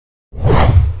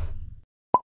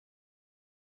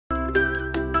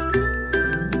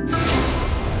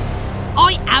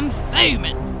am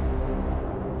fuming.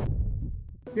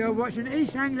 You're watching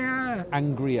East Angrier.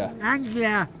 Angrier.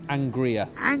 Angrier. Angrier.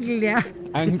 Angrier.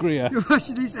 Angrier. You're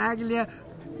watching East Angrier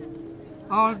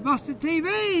on Mustard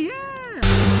TV, yeah!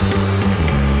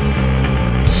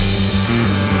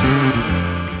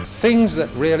 Things that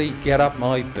really get up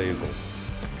my boogle.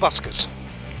 Buskers.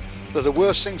 They're the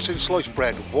worst thing since sliced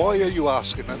bread. Why are you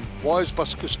asking them? Why is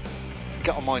buskers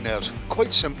get on my nerves?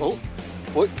 Quite simple.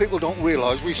 What people don't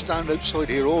realise, we stand outside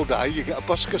here all day. You get a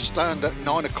busker stand at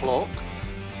 9 o'clock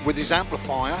with his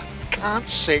amplifier, can't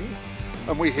sing,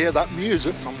 and we hear that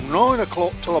music from 9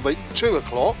 o'clock till about 2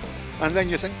 o'clock, and then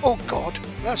you think, oh God,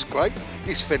 that's great,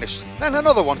 he's finished. Then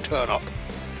another one turn up.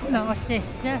 My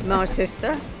sister. My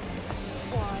sister.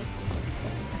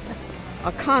 I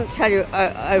can't tell you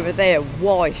over there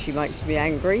why she makes me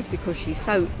angry, because she's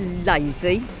so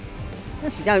lazy.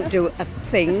 She don't do a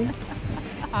thing.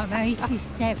 I'm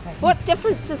 87. What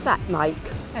difference does that make?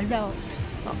 A lot.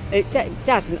 It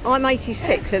doesn't. I'm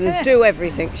 86 and do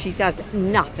everything. She does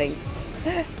nothing.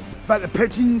 But the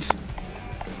pigeons,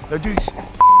 they do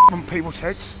on people's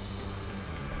heads,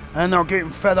 and they're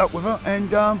getting fed up with it, and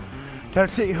the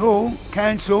City Hall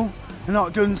Council are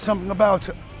not doing something about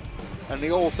it. And they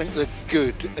all think they're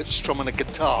good at strumming a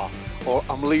guitar, or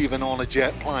I'm leaving on a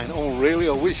jet plane. Oh really,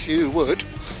 I wish you would.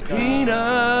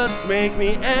 Peanuts make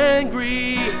me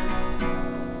angry.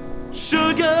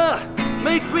 Sugar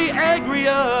makes me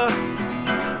angrier.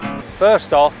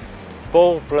 First off,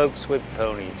 bald blokes with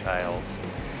ponytails.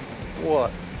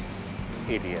 What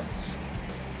idiots.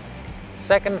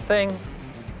 Second thing,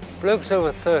 blokes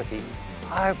over 30.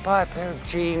 I buy a pair of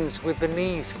jeans with the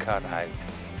knees cut out.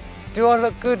 Do I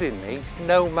look good in these?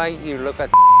 No, mate, you look at.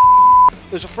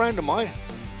 There's a friend of mine,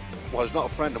 well, he's not a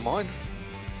friend of mine,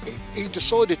 he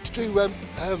decided to do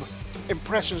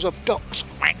impressions of ducks.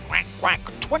 Quack, quack, quack.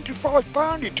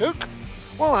 £25 he took.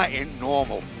 Well, that ain't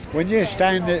normal. When you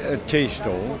stand at a tea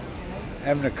stall,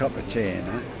 having a cup of tea in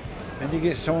it, and you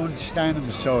get someone standing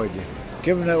beside you,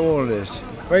 giving it all this,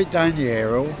 right down the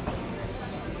arrow,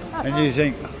 and you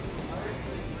think,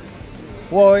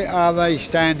 why are they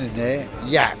standing there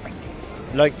yapping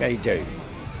like they do?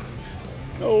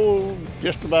 Oh,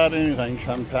 just about anything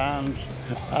sometimes.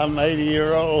 I'm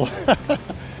 80-year-old.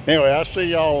 Anyway, I'll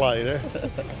see y'all later.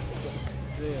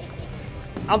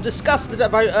 I'm disgusted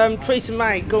about Theresa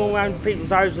May going around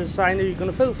people's houses saying who you're going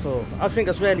to vote for. I think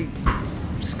that's really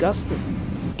disgusting.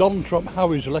 Donald Trump, how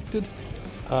he's elected,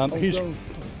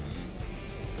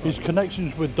 his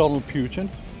connections with Donald Putin.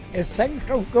 If things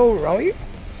don't go right,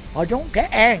 I don't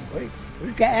get angry, I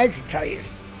get agitated.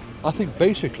 I think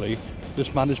basically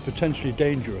this man is potentially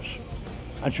dangerous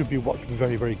and should be watched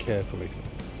very, very carefully.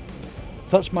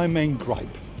 That's my main gripe.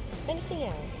 Anything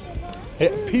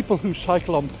else? People who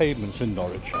cycle on pavements in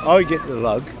Norwich. I get the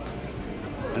lug,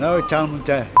 and I tell them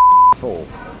to fall.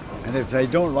 And if they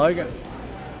don't like it,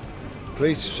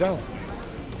 please sell.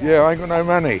 Yeah, I ain't got no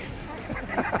money.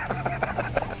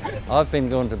 I've been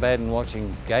going to bed and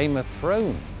watching Game of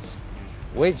Thrones,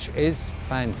 which is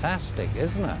fantastic,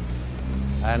 isn't it?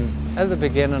 And at the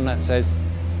beginning it says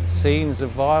scenes of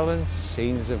violence,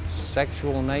 scenes of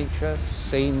sexual nature,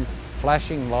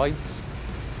 flashing lights.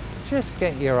 Just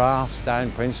get your arse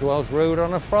down Prince Wells Road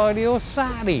on a Friday or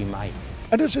Saturday, mate.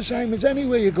 And it's the same as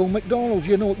anywhere you go, McDonald's,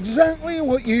 you know exactly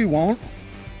what you want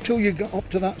till you get up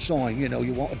to that sign. You know,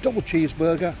 you want a double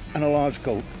cheeseburger and a large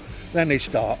Coke. Then they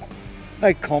start.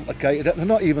 They complicated it. They're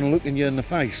not even looking you in the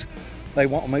face. They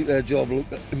want to make their job look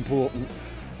important.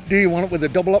 Do you want it with a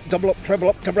double up, treble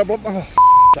up? Oh,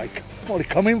 sake. Well, they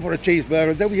come in for a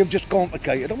cheeseburger, then you've just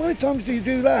complicated. How many times do you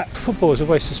do that? Football is a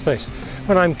waste of space.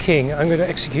 When I'm king, I'm going to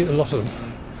execute a lot of them.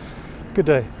 Good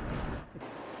day.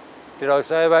 Did I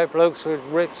say about blokes with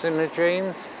rips in the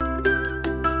jeans?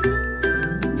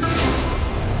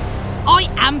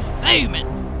 I am fuming.